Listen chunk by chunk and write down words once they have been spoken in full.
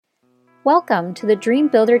Welcome to the Dream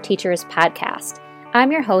Builder Teachers podcast.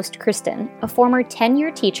 I'm your host, Kristen, a former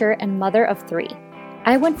 10-year teacher and mother of 3.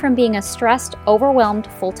 I went from being a stressed, overwhelmed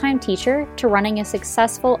full-time teacher to running a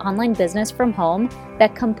successful online business from home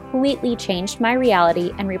that completely changed my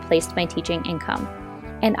reality and replaced my teaching income.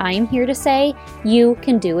 And I am here to say, you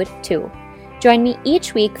can do it too. Join me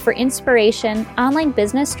each week for inspiration, online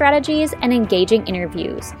business strategies, and engaging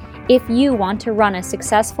interviews. If you want to run a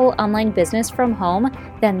successful online business from home,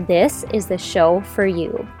 then this is the show for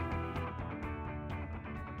you.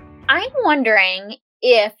 I'm wondering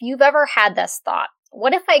if you've ever had this thought.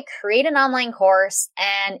 What if I create an online course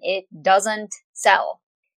and it doesn't sell?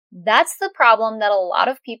 That's the problem that a lot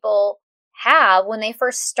of people have when they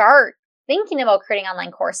first start thinking about creating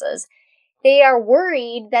online courses. They are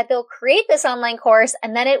worried that they'll create this online course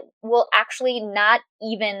and then it will actually not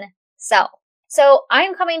even sell. So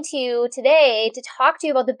I'm coming to you today to talk to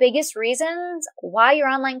you about the biggest reasons why your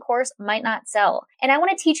online course might not sell. And I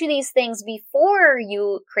want to teach you these things before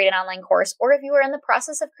you create an online course, or if you are in the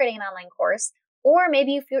process of creating an online course, or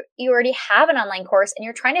maybe if you already have an online course and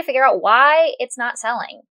you're trying to figure out why it's not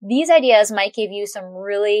selling. These ideas might give you some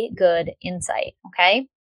really good insight, okay?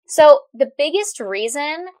 So the biggest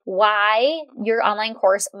reason why your online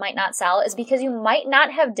course might not sell is because you might not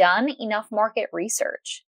have done enough market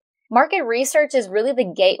research. Market research is really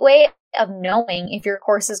the gateway of knowing if your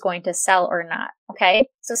course is going to sell or not, okay?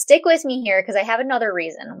 So stick with me here because I have another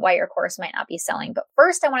reason why your course might not be selling. But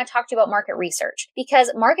first, I want to talk to you about market research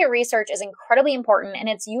because market research is incredibly important and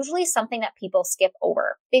it's usually something that people skip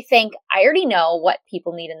over. They think, I already know what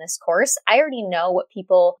people need in this course. I already know what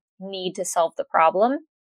people need to solve the problem.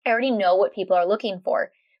 I already know what people are looking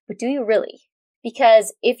for. But do you really?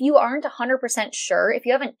 Because if you aren't 100% sure, if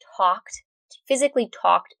you haven't physically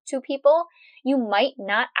talked to people, you might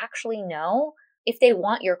not actually know if they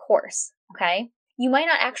want your course, okay? You might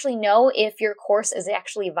not actually know if your course is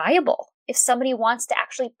actually viable, if somebody wants to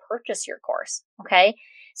actually purchase your course, okay?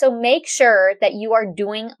 So make sure that you are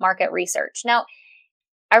doing market research. Now,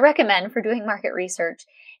 I recommend for doing market research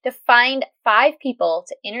to find 5 people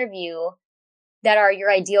to interview that are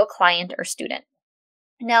your ideal client or student.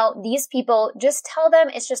 Now, these people, just tell them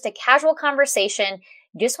it's just a casual conversation.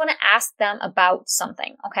 You just want to ask them about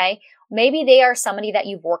something, okay? Maybe they are somebody that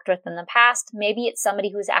you've worked with in the past. Maybe it's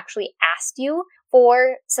somebody who's actually asked you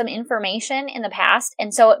for some information in the past.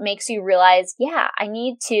 And so it makes you realize, yeah, I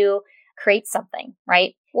need to create something,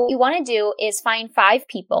 right? What you want to do is find 5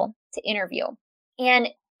 people to interview and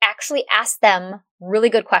actually ask them really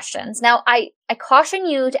good questions. Now, I caution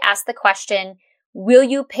you to ask the question, will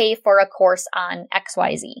you pay for a course on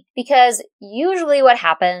XYZ? Because usually what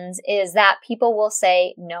happens is that people will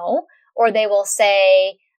say no, or they will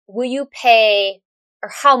say, will you pay, or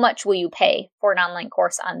how much will you pay for an online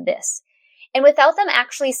course on this? And without them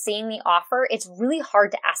actually seeing the offer, it's really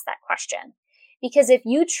hard to ask that question. Because if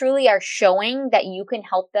you truly are showing that you can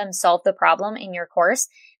help them solve the problem in your course,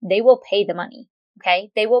 they will pay the money,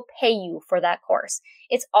 okay? They will pay you for that course.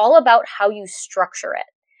 It's all about how you structure it,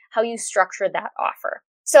 how you structure that offer.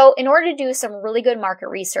 So in order to do some really good market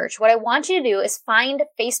research, what I want you to do is find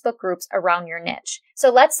Facebook groups around your niche. So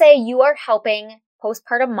let's say you are helping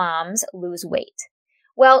postpartum moms lose weight.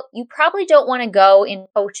 Well, you probably don't want to go in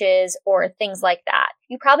coaches or things like that.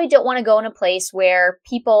 You probably don't want to go in a place where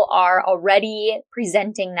people are already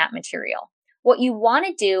presenting that material. What you want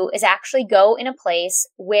to do is actually go in a place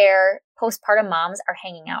where postpartum moms are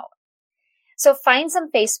hanging out. So find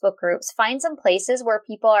some Facebook groups, find some places where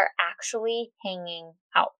people are actually hanging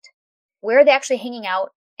out. Where are they actually hanging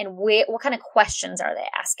out and what kind of questions are they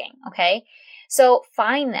asking, okay? So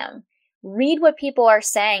find them, read what people are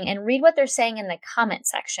saying and read what they're saying in the comment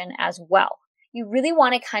section as well. You really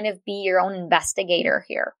want to kind of be your own investigator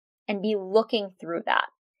here and be looking through that.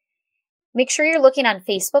 Make sure you're looking on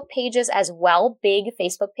Facebook pages as well, big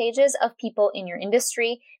Facebook pages of people in your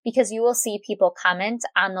industry, because you will see people comment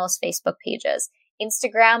on those Facebook pages.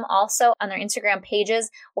 Instagram also, on their Instagram pages,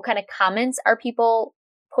 what kind of comments are people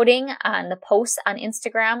putting on the posts on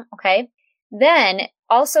Instagram, okay? Then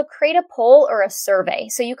also create a poll or a survey.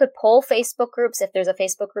 So you could poll Facebook groups if there's a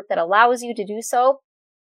Facebook group that allows you to do so.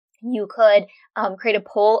 You could create a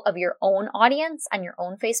poll of your own audience on your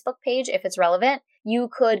own Facebook page if it's relevant. You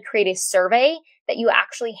could create a survey that you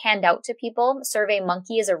actually hand out to people.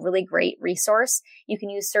 SurveyMonkey is a really great resource. You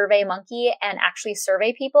can use SurveyMonkey and actually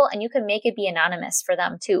survey people, and you can make it be anonymous for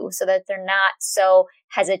them too, so that they're not so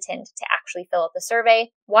hesitant to actually fill out the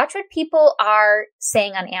survey. Watch what people are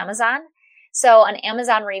saying on Amazon. So on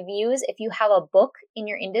Amazon reviews, if you have a book in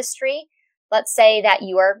your industry, let's say that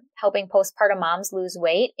you are helping postpartum moms lose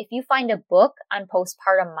weight. If you find a book on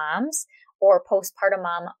postpartum moms or postpartum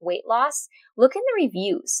mom weight loss, look in the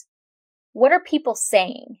reviews. What are people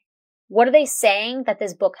saying? What are they saying that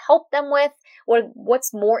this book helped them with?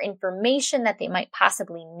 What's more information that they might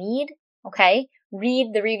possibly need? Okay.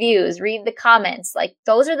 Read the reviews, read the comments. Like,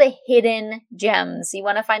 those are the hidden gems. You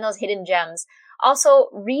want to find those hidden gems. Also,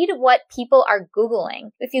 read what people are Googling.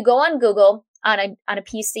 If you go on Google on a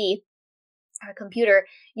PC or a computer,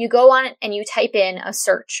 you go on and you type in a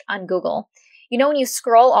search on Google. You know, when you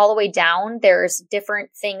scroll all the way down, there's different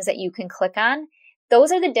things that you can click on.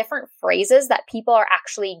 Those are the different phrases that people are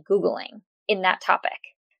actually Googling in that topic.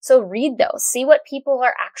 So read those. See what people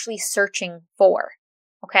are actually searching for.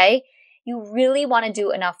 Okay? You really want to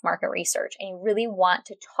do enough market research, and you really want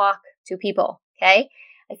to talk to people. Okay?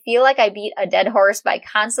 I feel like I beat a dead horse by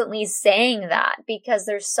constantly saying that, because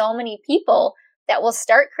there's so many people that will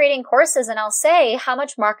start creating courses and I'll say, how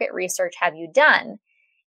much market research have you done?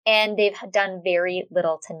 And they've done very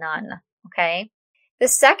little to none. Okay? The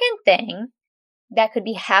second thing that could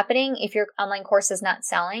be happening if your online course is not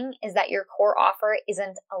selling is that your core offer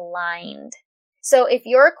isn't aligned. So if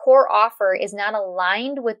your core offer is not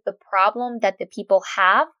aligned with the problem that the people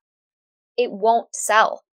have, it won't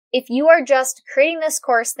sell. If you are just creating this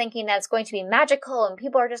course thinking that it's going to be magical and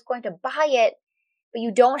people are just going to buy it, but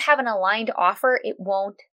you don't have an aligned offer, it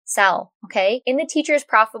won't sell. Okay? In the Teacher's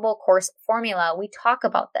Profitable Course Formula, we talk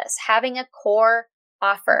about this, having a core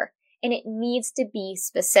offer, and it needs to be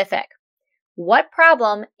specific. What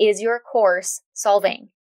problem is your course solving?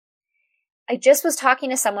 I just was talking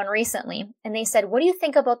to someone recently and they said, what do you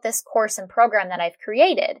think about this course and program that I've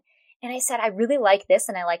created? And I said, I really like this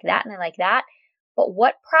and I like that and I like that. But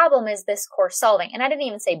what problem is this course solving? And I didn't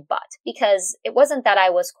even say but, because it wasn't that I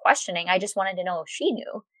was questioning. I just wanted to know if she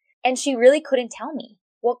knew. And she really couldn't tell me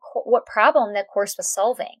what problem that course was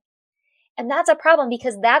solving. And that's a problem,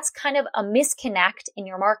 because that's kind of a misconnect in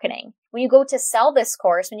your marketing. When you go to sell this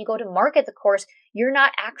course, when you go to market the course, you're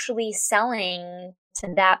not actually selling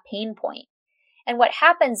to that pain point. And what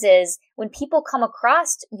happens is when people come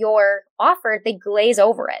across your offer, they glaze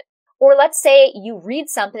over it. Or let's say you read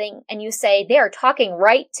something and you say, they are talking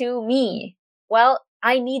right to me. Well,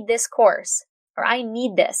 I need this course, or I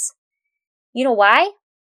need this. You know why?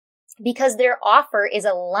 Because their offer is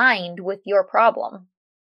aligned with your problem.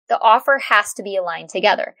 The offer has to be aligned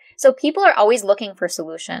together. So people are always looking for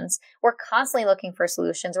solutions. We're constantly looking for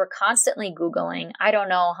solutions. We're constantly Googling. I don't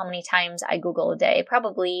know how many times I Google a day,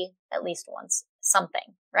 probably at least once,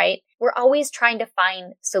 something, right? We're always trying to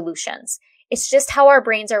find solutions. It's just how our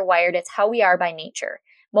brains are wired. It's how we are by nature.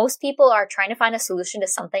 Most people are trying to find a solution to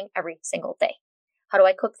something every single day. How do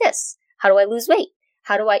I cook this? How do I lose weight?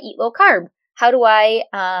 How do I eat low carb? How do I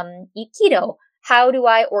eat keto? How do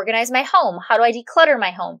I organize my home? How do I declutter my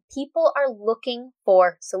home? People are looking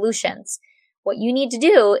for solutions. What you need to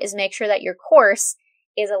do is make sure that your course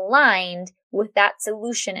is aligned with that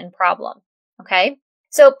solution and problem. Okay?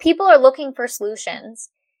 So people are looking for solutions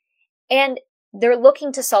and they're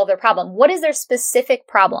looking to solve their problem. What is their specific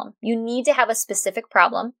problem? You need to have a specific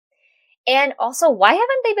problem. And also, why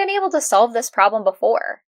haven't they been able to solve this problem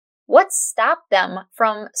before? What stopped them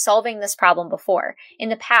from solving this problem before in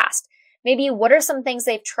the past? Maybe what are some things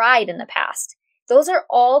they've tried in the past? Those are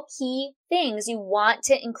all key things you want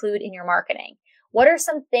to include in your marketing. What are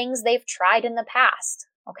some things they've tried in the past?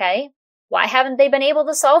 Okay? Why haven't they been able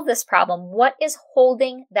to solve this problem? What is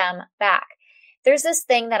holding them back? There's this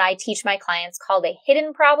thing that I teach my clients called a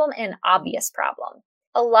hidden problem and an obvious problem.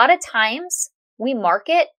 A lot of times we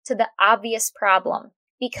market to the obvious problem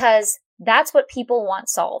because that's what people want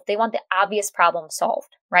solved. They want the obvious problem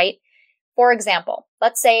solved, right? For example,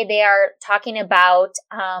 let's say they are talking about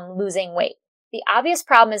losing weight. The obvious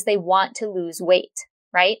problem is they want to lose weight,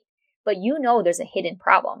 right? But you know there's a hidden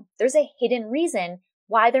problem. There's a hidden reason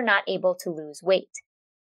why they're not able to lose weight.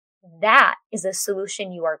 That is a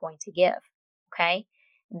solution you are going to give, okay?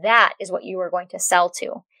 That is what you are going to sell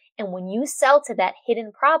to. And when you sell to that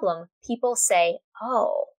hidden problem, people say,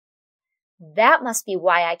 oh, that must be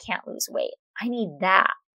why I can't lose weight. I need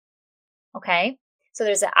that, okay? So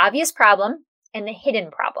there's the obvious problem and the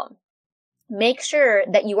hidden problem. Make sure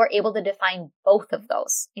that you are able to define both of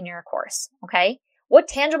those in your course, okay? What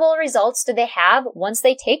tangible results do they have once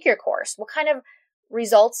they take your course? What kind of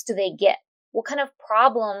results do they get? What kind of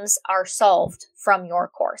problems are solved from your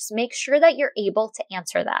course? Make sure that you're able to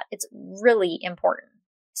answer that. It's really important.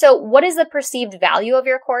 So what is the perceived value of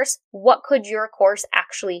your course? What could your course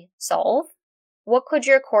actually solve? What could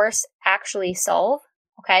your course actually solve?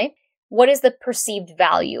 Okay. What is the perceived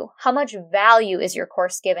value? How much value is your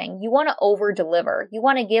course giving? You want to over deliver. You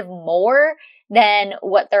want to give more than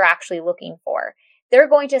what they're actually looking for. They're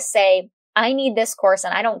going to say, I need this course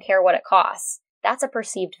and I don't care what it costs. That's a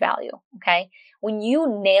perceived value, okay? When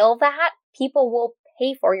you nail that, people will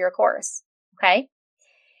pay for your course, okay?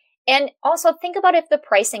 And also think about if the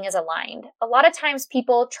pricing is aligned. A lot of times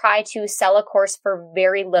people try to sell a course for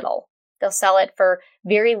very little. They'll sell it for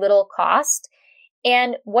very little cost.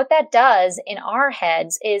 And what that does in our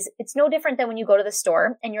heads is it's no different than when you go to the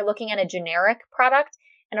store and you're looking at a generic product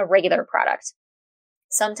and a regular product.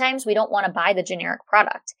 Sometimes we don't want to buy the generic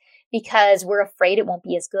product because we're afraid it won't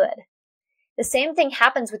be as good. The same thing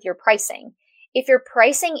happens with your pricing. If your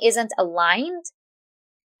pricing isn't aligned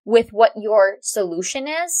with what your solution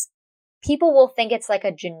is, people will think it's like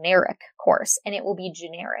a generic course and it will be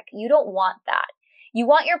generic. You don't want that. You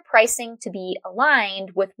want your pricing to be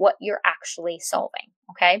aligned with what you're actually solving,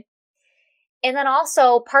 okay? And then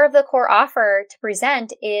also part of the core offer to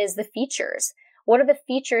present is the features. What are the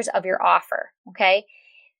features of your offer, okay?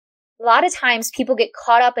 A lot of times people get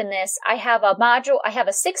caught up in this. I have a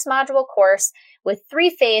 6-module course with 3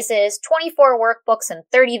 phases, 24 workbooks, and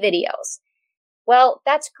 30 videos. Well,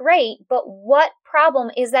 that's great, but what problem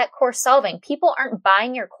is that course solving? People aren't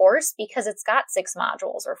buying your course because it's got 6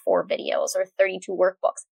 modules or 4 videos or 32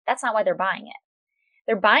 workbooks. That's not why they're buying it.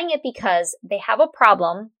 They're buying it because they have a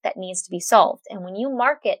problem that needs to be solved. And when you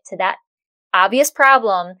market to that obvious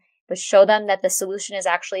problem, but show them that the solution is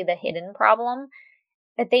actually the hidden problem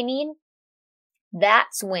that they need,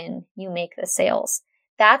 that's when you make the sales.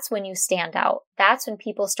 That's when you stand out. That's when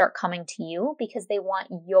people start coming to you because they want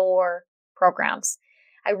your programs.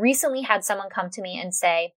 I recently had someone come to me and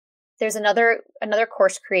say, there's another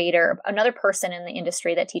course creator, another person in the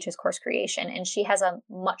industry that teaches course creation, and she has a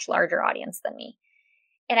much larger audience than me.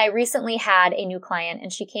 And I recently had a new client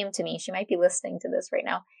and she came to me. She might be listening to this right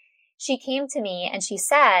now. She came to me and she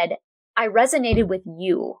said, I resonated with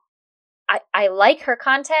you. I like her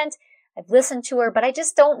content. I've listened to her, but I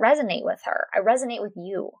just don't resonate with her. I resonate with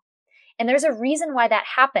you. And there's a reason why that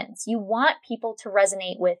happens. You want people to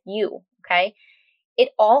resonate with you, okay?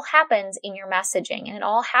 It all happens in your messaging and it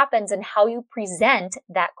all happens in how you present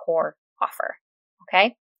that core offer,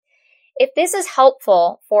 okay? If this is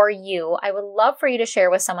helpful for you, I would love for you to share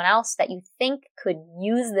with someone else that you think could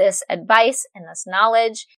use this advice and this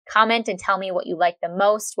knowledge. Comment and tell me what you liked the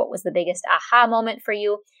most. What was the biggest aha moment for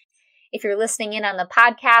you? If you're listening in on the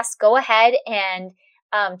podcast, go ahead and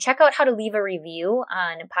check out how to leave a review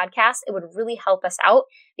on a podcast. It would really help us out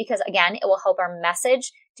because, again, it will help our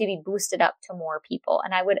message to be boosted up to more people.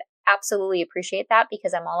 And I would absolutely appreciate that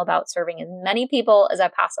because I'm all about serving as many people as I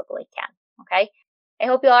possibly can. Okay? I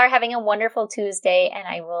hope you all are having a wonderful Tuesday, and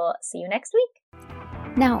I will see you next week.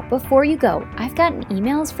 Now, before you go, I've gotten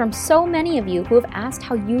emails from so many of you who have asked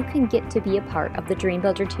how you can get to be a part of the Dream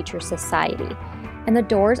Builder Teacher Society, and the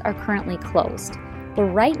doors are currently closed. But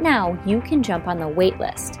right now, you can jump on the wait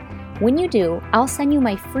list. When you do, I'll send you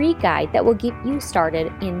my free guide that will get you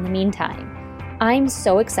started in the meantime. I'm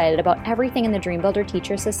so excited about everything in the Dream Builder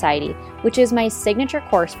Teacher Society, which is my signature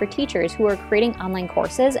course for teachers who are creating online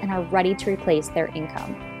courses and are ready to replace their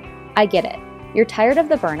income. I get it. You're tired of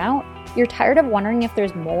the burnout. You're tired of wondering if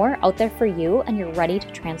there's more out there for you, and you're ready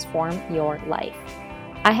to transform your life.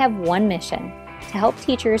 I have one mission: to help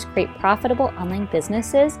teachers create profitable online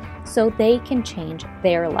businesses so they can change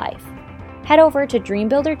their life. Head over to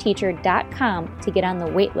dreambuilderteacher.com to get on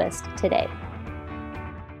the wait list today.